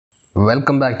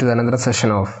Welcome back to another session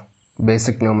of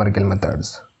basic numerical methods.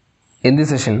 In this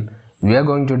session, we are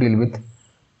going to deal with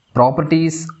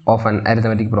properties of an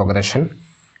arithmetic progression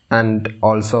and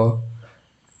also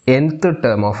nth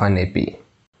term of an AP.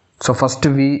 So first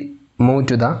we move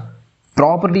to the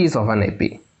properties of an AP.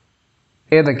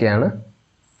 ഏതൊക്കെയാണ്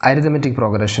arithmetic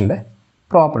progression's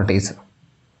properties?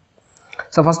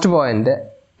 So first point,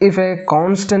 if a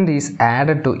constant is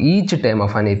added to each term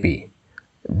of an AP,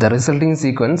 the resulting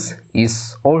sequence is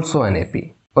also an AP.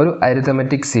 ഒരു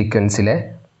arithmetic സീക്വൻസിലെ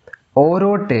ഓരോ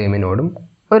ടേമിനോടും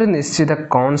ഒരു നിശ്ചിത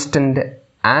constant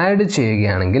add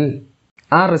ചെയ്യുകയാണെങ്കിൽ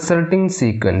ആ resulting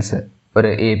sequence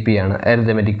ഒരു AP ആണ്,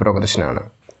 arithmetic progression ആണ്.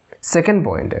 Second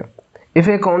point,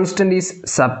 if A constant is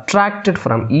subtracted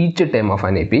from each term of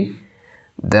an AP,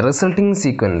 the resulting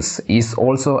sequence is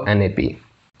also an AP.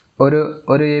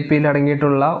 ഒരു APയിൽ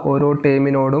അടങ്ങിയിട്ടുള്ള ഓരോ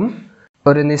ടേമിനോടും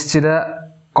ഒരു നിശ്ചിത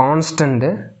കോൺസ്റ്റന്റ്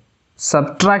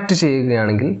സബ്ട്രാക്റ്റ്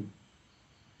ചെയ്യുകയാണെങ്കിൽ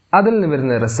അതിൽ നിന്ന്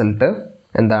വരുന്ന റിസൾട്ട്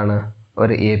എന്താണ്?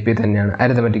 ഒരു AP തന്നെയാണ്,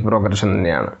 അരിത്തമെറ്റിക് പ്രോഗ്രഷൻ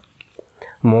തന്നെയാണ്.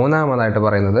 മൂന്നാമതായിട്ട്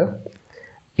പറയുന്നത്,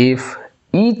 if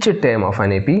each term of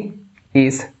an AP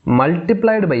is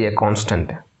multiplied by A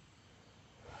constant,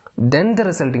 then the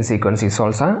resulting sequence is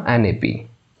also an AP.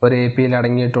 ഒരു APയിൽ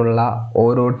അടങ്ങിയിട്ടുള്ള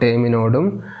ഓരോ ടേമിനോടും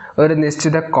ഒരു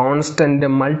നിശ്ചിത കോൺസ്റ്റന്റ്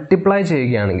മൾട്ടിപ്ലൈ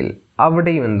ചെയ്യുകയാണെങ്കിൽ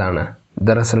അവിടെയും എന്താണ്?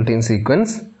 The resulting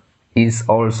sequence is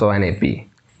also an AP.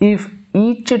 If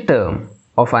each term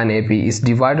of an AP is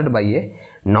divided by a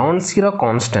non-zero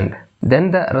constant, then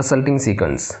the resulting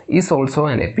sequence is also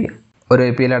an AP. ഒരു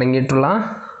APയിൽ അടങ്ങിയിട്ടുള്ള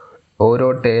ഓരോ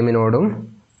ടേമിനോടും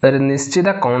ഒരു നിശ്ചിത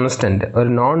കോൺസ്റ്റന്റ്, ഒരു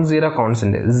നോൺ സീറോ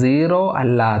കോൺസ്റ്റന്റ്, സീറോ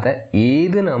അല്ലാതെ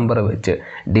ഏത് number വെച്ച്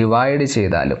divide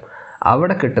ചെയ്താലും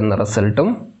അവിടെ കിട്ടുന്ന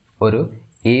റിസൾട്ടും ഒരു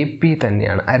AP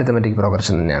തന്നെയാണ്, അരിത്തമെറ്റിക്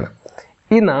പ്രോഗ്രഷൻ തന്നെയാണ്.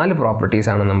 ഈ 4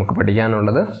 പ്രോപ്പർട്ടീസാണ് നമുക്ക്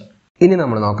പഠിക്കാനുള്ളത്. ഇനി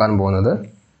നമ്മൾ നോക്കാൻ പോകുന്നത്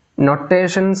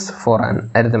notations for an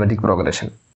arithmetic progression.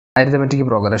 Arithmetic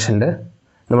പ്രോഗ്രഷൻ്റെ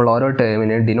നമ്മൾ ഓരോ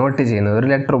ടേമിനെ ഡിനോട്ട് ചെയ്യുന്നത് ഒരു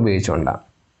ലെറ്റർ ഉപയോഗിച്ചുകൊണ്ടാണ്.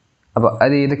 അപ്പോൾ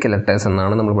അത് ഏതൊക്കെ ലെറ്റേഴ്സ്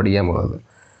എന്നാണ് നമ്മൾ പഠിക്കാൻ പോകുന്നത്.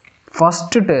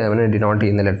 ഫസ്റ്റ് ടേമിനെ ഡിനോട്ട്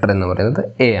ചെയ്യുന്ന ലെറ്റർ എന്ന് പറയുന്നത്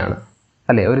A ആണ്,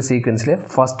 അല്ലേ? ഒരു സീക്വൻസിലെ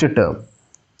ഫസ്റ്റ് ടേം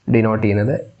ഡിനോട്ട്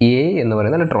ചെയ്യുന്നത് A എന്ന്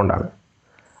പറയുന്ന ലെറ്റർ കൊണ്ടാണ്.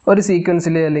 ഒരു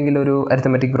സീക്വൻസിലെ അല്ലെങ്കിൽ ഒരു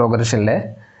അരിത്തമെറ്റിക് പ്രോഗ്രഷനിലെ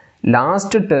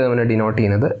ലാസ്റ്റ് ടേമിനെ ഡിനോട്ട്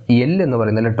ചെയ്യുന്നത് L എന്ന്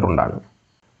പറയുന്ന ലെറ്റർ കൊണ്ടാണ്.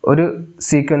 ഒരു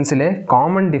സീക്വൻസിലെ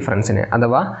കോമൺ ഡിഫറൻസിനെ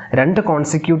അഥവാ 2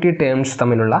 കോൺസിക്യൂട്ടീവ് ടേംസ്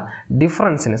തമ്മിലുള്ള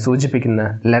ഡിഫറൻസിനെ സൂചിപ്പിക്കുന്ന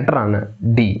ലെറ്ററാണ്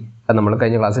D. അത് നമ്മൾ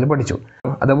കഴിഞ്ഞ ക്ലാസ്സിൽ പഠിച്ചു.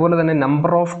 അതുപോലെ തന്നെ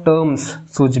നമ്പർ ഓഫ് ടേംസ്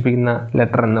സൂചിപ്പിക്കുന്ന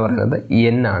ലെറ്റർ എന്ന് പറയുന്നത്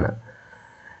N ആണ്.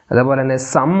 അതുപോലെ തന്നെ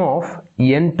some of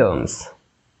N terms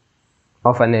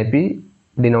of an AP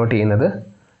denote ചെയ്യുന്നത്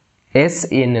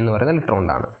SN എന്ന് പറയുന്ന ലെറ്റർ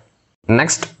കൊണ്ടാണ്.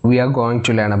 Next we are going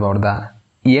to learn about the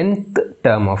nth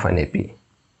term of an AP.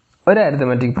 ഒരു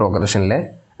അരിത്തമെറ്റിക് പ്രോഗ്രഷനിലെ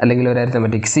അല്ലെങ്കിൽ ഒരു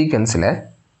അരിത്തമെറ്റിക് സീക്വൻസിലെ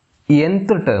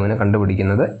nth ടേമിനെ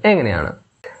കണ്ടുപിടിക്കുന്നത് എങ്ങനെയാണ്?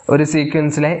 ഒരു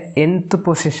സീക്വൻസിലെ nth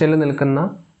പൊസിഷനിൽ നിൽക്കുന്ന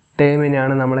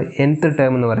ടേമിനെയാണ് നമ്മൾ nth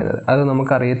ടേം എന്ന് പറയുന്നത്. അത്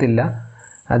നമുക്കറിയത്തില്ല,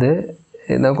 അത്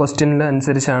ക്വസ്റ്റ്യനിൽ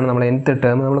അനുസരിച്ചാണ് നമ്മൾ nth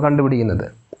ടേം നമ്മൾ കണ്ടുപിടിക്കുന്നത്.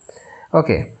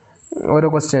 ഓക്കെ, ഓരോ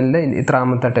ക്വസ്റ്റ്യനിൽ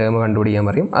ഇത്രാമത്തെ ടേം കണ്ടുപിടിക്കാൻ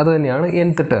പറയും, അത് തന്നെയാണ്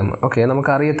nth ടേം. ഓക്കെ,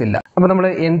 നമുക്കറിയത്തില്ല. അപ്പോൾ നമ്മൾ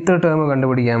nth ടേം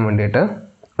കണ്ടുപിടിക്കാൻ വേണ്ടിയിട്ട്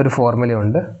ഒരു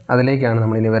ഫോർമുലയുണ്ട്, അതിലേക്കാണ്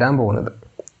നമ്മൾ ഇനി വരാൻ പോകുന്നത്.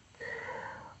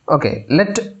 Okay,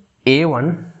 let A1,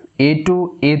 A2,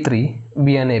 A3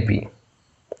 be an AP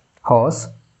whose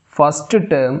first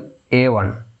term A1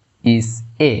 is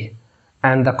A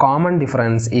and the common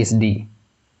difference is D.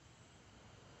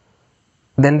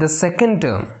 Then the second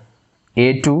term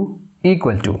A2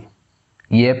 equal to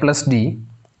A plus D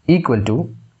equal to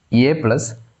A plus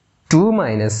 2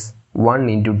 minus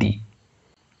 1 into D.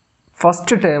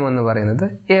 First term എന്ന് പറയുന്നത്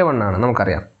A1 ആണ്,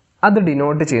 നമുക്കറിയാം. അത്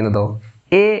denote ചെയ്യുന്നതോ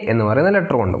A എന്ന് പറയുന്ന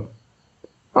letter കൊണ്ടും.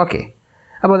 Okay,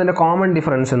 അപ്പോൾ അതിൻ്റെ കോമൺ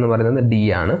ഡിഫറൻസ് എന്ന് പറയുന്നത് D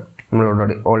ആണ്, നമ്മൾ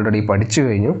ഓൾറെഡി പഠിച്ചു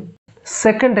കഴിഞ്ഞു.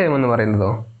 സെക്കൻഡ് ടേം എന്ന് പറയുന്നതോ,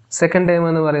 സെക്കൻഡ് ടേം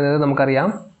എന്ന് പറയുന്നത് നമുക്കറിയാം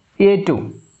A2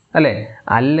 അല്ലേ?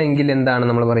 അല്ലെങ്കിൽ എന്താണ്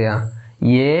നമ്മൾ പറയുക?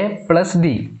 A plus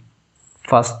D.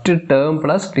 First term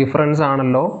plus difference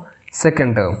ആണല്ലോ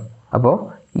സെക്കൻഡ് ടേം. അപ്പോൾ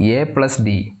A പ്ലസ്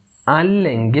D,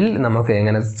 അല്ലെങ്കിൽ നമുക്ക്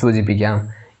എങ്ങനെ സൂചിപ്പിക്കാം?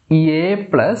 A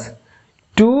plus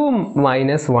 2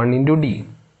 minus 1 into D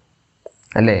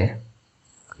അല്ലേ?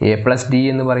 A പ്ലസ് D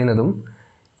എന്ന് പറയുന്നതും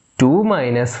 2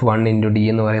 മൈനസ് 1 ഇൻറ്റു D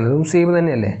എന്ന് പറയുന്നതും സെയിം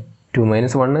തന്നെയല്ലേ? 2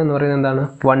 മൈനസ് 1 എന്ന് പറയുന്നത് എന്താണ്?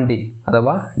 1D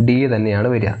അഥവാ D തന്നെയാണ്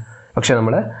വരിക. പക്ഷേ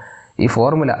നമ്മൾ ഈ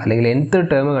ഫോർമുല അല്ലെങ്കിൽ nth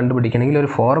ടേം കണ്ടുപിടിക്കണമെങ്കിൽ ഒരു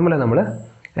ഫോർമുല നമ്മൾ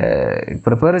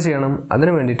പ്രിപ്പയർ ചെയ്യണം.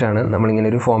 അതിന് വേണ്ടിയിട്ടാണ് നമ്മളിങ്ങനെ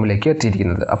ഒരു ഫോമിലേക്ക്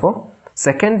എത്തിയിരിക്കുന്നത്. അപ്പോൾ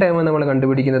സെക്കൻഡ് ടേം നമ്മൾ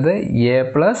കണ്ടുപിടിക്കുന്നത് A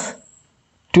plus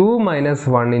 2 minus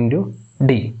 1 into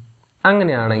D.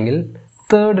 അങ്ങനെയാണെങ്കിൽ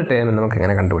തേർഡ് ടേം നമുക്ക്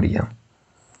എങ്ങനെ കണ്ടുപിടിക്കാം?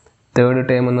 തേർഡ്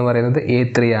ടേം എന്ന് പറയുന്നത്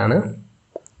A3 ആണ്.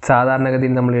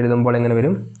 സാധാരണഗതിയിൽ നമ്മൾ എഴുതുമ്പോൾ എങ്ങനെ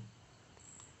വരും?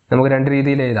 നമുക്ക് രണ്ട്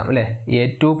രീതിയിൽ എഴുതാം അല്ലേ?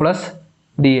 A2 പ്ലസ്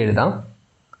ഡി എഴുതാം,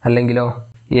 അല്ലെങ്കിലോ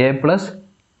A പ്ലസ്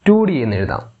 2D എന്ന്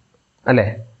എഴുതാം അല്ലേ?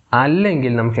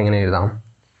 അല്ലെങ്കിൽ നമുക്ക് എങ്ങനെ എഴുതാം?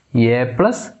 A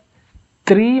plus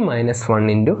 3 minus 1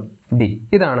 into D.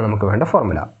 ഇതാണ് നമുക്ക് വേണ്ട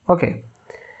ഫോർമുല. ഓക്കെ,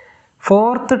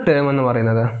 ഫോർത്ത് ടേം എന്ന്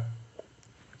പറയുന്നത്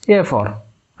A4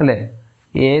 അല്ലേ?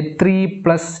 A3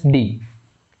 പ്ലസ് ഡി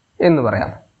എന്ന്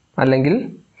പറയാം, അല്ലെങ്കിൽ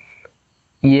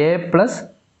A പ്ലസ്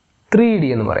 3D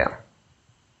എന്ന് പറയാം,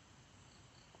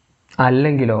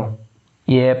 അല്ലെങ്കിലോ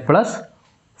A plus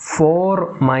 4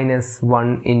 minus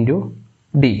 1 into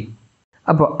D.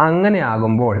 അപ്പോൾ അങ്ങനെ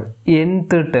ആകുമ്പോൾ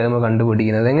nth ടേം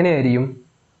കണ്ടുപിടിക്കുന്നത് എങ്ങനെയായിരിക്കും?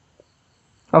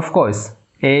 Of course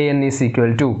an is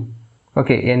equal to,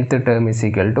 okay, nth term is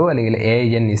equal to, അല്ലെങ്കിൽ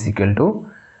an is equal to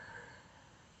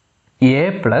a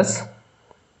plus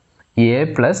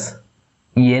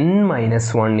n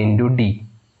minus 1 into D.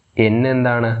 n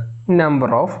എന്താണ്? നമ്പർ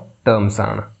ഓഫ് ടേംസ്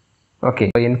ആണ്. Okay,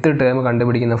 nth term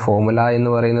കണ്ടുപിടിക്കുന്ന formula എന്ന്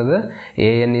പറയുന്നത്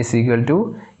an is equal to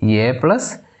a plus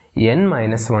n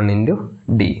minus 1 into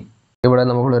D. ഇവിടെ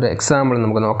നമുക്കൊരു example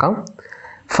നമുക്ക് നോക്കാം.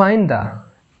 Find the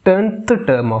 10th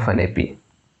term of an AP.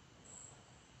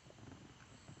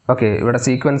 Okay, ഇവിടെ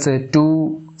സീക്വൻസ് 2,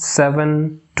 7,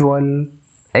 12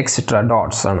 എക്സെട്ര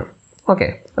ഡോട്ട്സ് ആണ്. ഓക്കെ,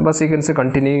 അപ്പോൾ സീക്വൻസ്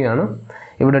കണ്ടിന്യൂയിങ് ആണ്.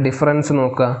 ഇവിടെ ഡിഫറൻസ്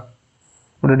നോക്കുക.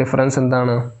 ഇവിടെ ഡിഫറൻസ്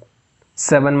എന്താണ്?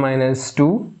 7 മൈനസ് 2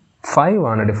 5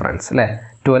 ആണ് ഡിഫറൻസ് അല്ലേ?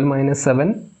 12 മൈനസ് 7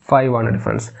 5 ആണ്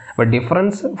ഡിഫറൻസ്. അപ്പോൾ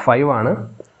ഡിഫറൻസ് 5 ആണ്.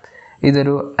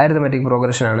 ഇതൊരു അരിത്തമെറ്റിക്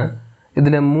പ്രോഗ്രഷൻ ആണ്.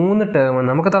 ഇതിൽ 3 ടേം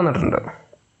നമുക്ക് തന്നിട്ടുണ്ട്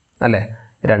അല്ലേ?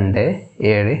 2,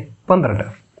 7, 12.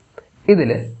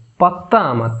 ഇതിൽ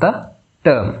 10ാമത്തെ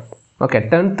ടേം, ഓക്കെ,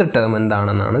 10th ടേം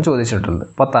എന്താണെന്നാണ് ചോദിച്ചിട്ടുള്ളത്.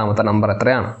 10ാമത്തെ നമ്പർ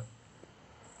എത്രയാണ്?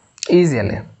 ഈസി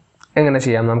അല്ലേ? എങ്ങനെ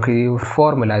ചെയ്യാം? നമുക്ക് ഈ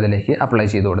ഫോർമുല ഇതിലേക്ക് അപ്ലൈ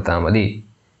ചെയ്ത് കൊടുത്താൽ മതി.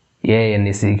 an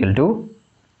is equal to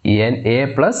a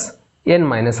plus n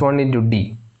minus 1 into D.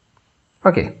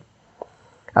 Okay,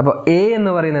 അപ്പോൾ a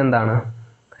എന്ന് പറയുന്നത് എന്താണ്?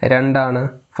 2 ആണ്.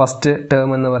 ഫസ്റ്റ് ടേം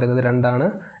എന്ന് പറയുന്നത് 2 ആണ്,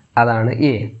 അതാണ്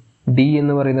a. d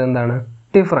എന്ന് പറയുന്നത് എന്താണ്?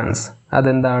 ഡിഫറൻസ്,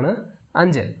 അതെന്താണ്?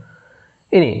 5.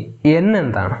 ഇനി n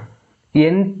എന്താണ്?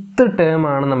 nth ടേം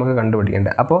ആണ് നമുക്ക്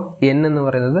കണ്ടുപിടിക്കേണ്ടത്. അപ്പോൾ n എന്ന്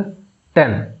പറയുന്നത്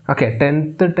 10. ഓക്കെ,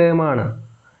 10th ടേം ആണ്.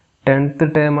 10th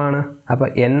ടേം ആണ്. അപ്പോൾ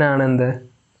n ആണ് എന്ത്?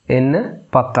 n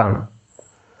 10 ആണ്.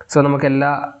 സോ നമുക്ക്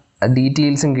എല്ലാ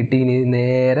ഡീറ്റെയിൽസും കിട്ടി. ഇനി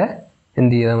നേരെ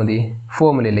എന്ത് ചെയ്താൽ മതി?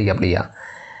 ഫോർമുലയിലേക്ക് അപ്ലൈ ചെയ്യാം.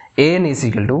 an is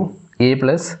equal to a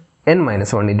plus n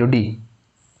minus 1 into D.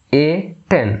 a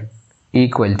 10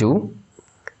 equal to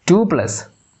 2 plus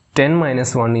 10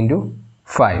 minus 1 into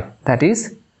 5, that is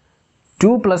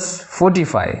 2 plus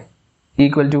 45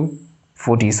 equal to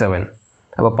 47.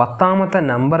 അപ്പോൾ 10ാമത്തെ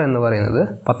നമ്പർ എന്ന് പറയുന്നത്,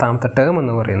 10ാമത്തെ ടേം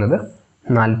എന്ന് പറയുന്നത്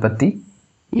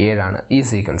 47 ആണ് ഈ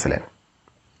സീക്വൻസിൽ.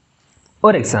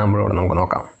 ഒരു എക്സാമ്പിളോട് നമുക്ക്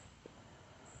നോക്കാം.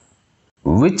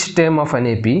 Which term of an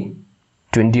AP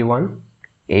 21,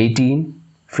 18,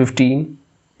 15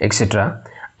 etcetera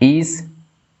is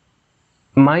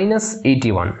minus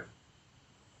 81?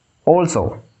 Also,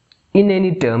 in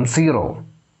any term 0,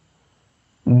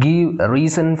 give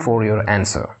reason for your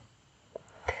answer.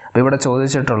 അപ്പോൾ ഇവിടെ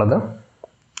ചോദിച്ചിട്ടുള്ളത്,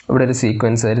 ഇവിടെ ഒരു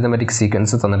സീക്വൻസ്, അരിത്തമെറ്റിക്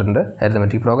സീക്വൻസ് തന്നിട്ടുണ്ട്,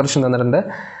 അരിത്തമെറ്റിക് പ്രോഗ്രഷൻ തന്നിട്ടുണ്ട്.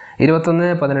 21,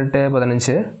 18,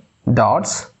 15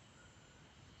 ഡോട്ട്സ്.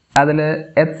 അതിൽ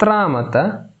എത്രാമത്തെ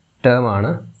ടേം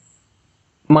ആണ്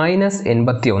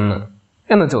 -81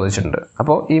 എന്ന് ചോദിച്ചിട്ടുണ്ട്.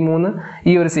 അപ്പോൾ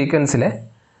ഈ ഒരു സീക്വൻസിലെ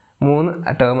 3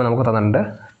 ടേം നമുക്ക് തന്നിട്ടുണ്ട്.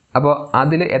 അപ്പോൾ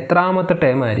അതിൽ എത്രാമത്തെ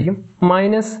ടേം ആയിരിക്കും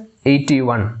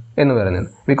 -81 എന്ന് പറയുന്നത്?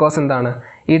 ബിക്കോസ് എന്താണ്?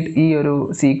 ഈ ഒരു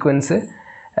സീക്വൻസ്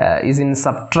ഈസ് ഇൻ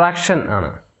സബ്ട്രാക്ഷൻ ആണ്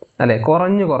അല്ലേ?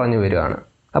 കുറഞ്ഞു വരികയാണ്.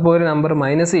 അപ്പോൾ ഒരു നമ്പർ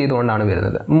മൈനസ് ചെയ്തുകൊണ്ടാണ്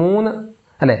വരുന്നത്. 3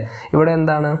 അല്ലേ? ഇവിടെ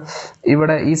എന്താണ്?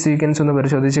 ഇവിടെ ഈ സീക്വൻസ് ഒന്ന്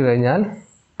പരിശോധിച്ച് കഴിഞ്ഞാൽ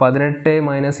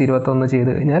 18 - 21 ചെയ്ത്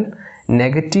കഴിഞ്ഞാൽ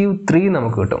 -3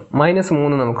 നമുക്ക് കിട്ടും,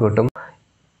 -3 നമുക്ക് കിട്ടും.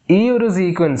 ഈ ഒരു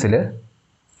സീക്വൻസിൽ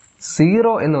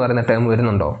 0 എന്ന് പറയുന്ന ടേം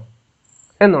വരുന്നുണ്ടോ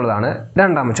എന്നുള്ളതാണ്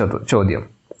രണ്ടാമത്തെ ചോദ്യം.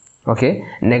 ഓക്കെ,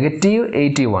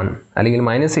 -81 അല്ലെങ്കിൽ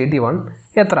 -81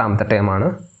 എത്രാമത്തെ ടേമാണ്?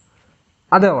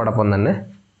 അതോടൊപ്പം തന്നെ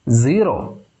 0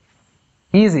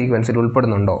 ഈ സീക്വൻസിൽ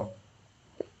ഉൾപ്പെടുന്നുണ്ടോ?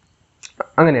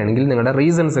 അങ്ങനെയാണെങ്കിൽ നിങ്ങളുടെ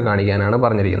റീസൺസ് കാണിക്കാനാണ്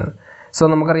പറഞ്ഞിരിക്കുന്നത്. സോ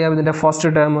നമുക്കറിയാം ഇതിൻ്റെ ഫസ്റ്റ്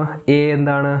ടേം a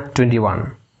എന്താണ്? 21,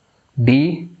 d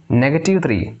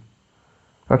 -3.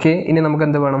 ഓക്കെ, ഇനി നമുക്ക്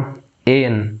എന്ത് വേണം?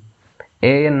 an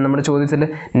നമ്മുടെ ചോദ്യത്തിൽ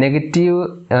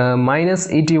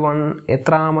 -81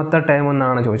 എത്രാമത്തെ ടേം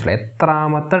എന്നാണ്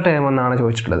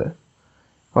ചോദിച്ചിട്ടുള്ളത്.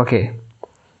 ഓക്കെ,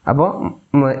 അപ്പോൾ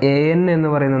an എന്ന്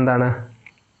പറയുന്നത് എന്താണ്?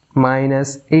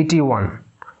 -81.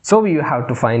 So you have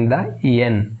to find the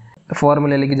n.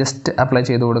 ഫോർമുലയിലേക്ക് just apply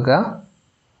ചെയ്ത് കൊടുക്കുക.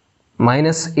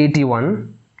 -81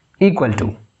 equal to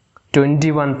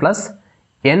 21 plus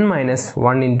n -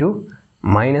 1 into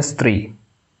 -3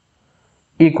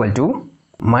 equal to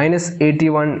minus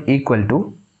 81 equal to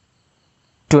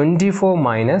 24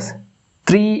 minus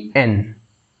 3n,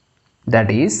 that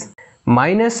is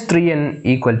minus 3n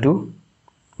equal to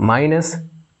minus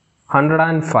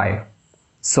 105.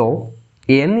 So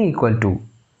n equal to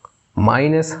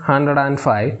minus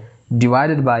 105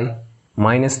 divided by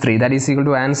minus 3, that is equal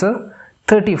to answer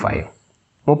 35.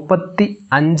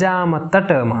 35ാമത്തെ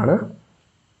ടേമാണ്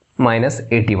minus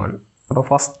 81. അപ്പോൾ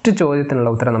first ചോദ്യത്തിനുള്ള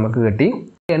ഉത്തരം നമുക്ക് കിട്ടി.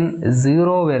 n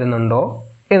 0 വരുന്നുണ്ടോ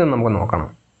എന്ന് നമുക്ക് നോക്കണം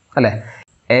അല്ലേ.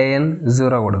 an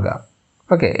 0 കൊടുക്കുക.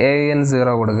 ഓക്കെ, an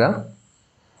 0 കൊടുക്കുക.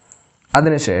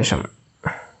 അതിനുശേഷം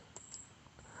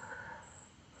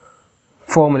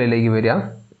ഫോർമുലയിലേക്ക് വരിക.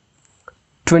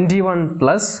 21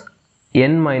 plus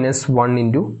n minus 1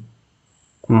 into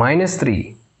minus 3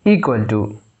 equal to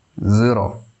 0.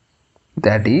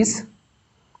 That is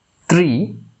 3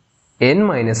 n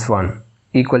minus 1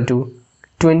 equal to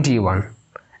 21.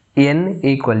 n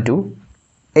equal to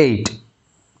 8.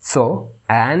 So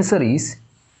answer is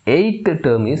 8th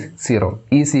term is 0.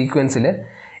 ഈ സീക്വൻസിൽ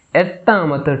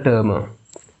 8ാമത്തെ ടേം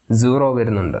 0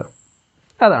 വരുന്നുണ്ട്.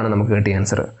 അതാണ് നമുക്ക് കിട്ടിയ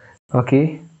ആൻസർ. Okay,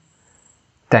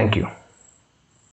 thank you.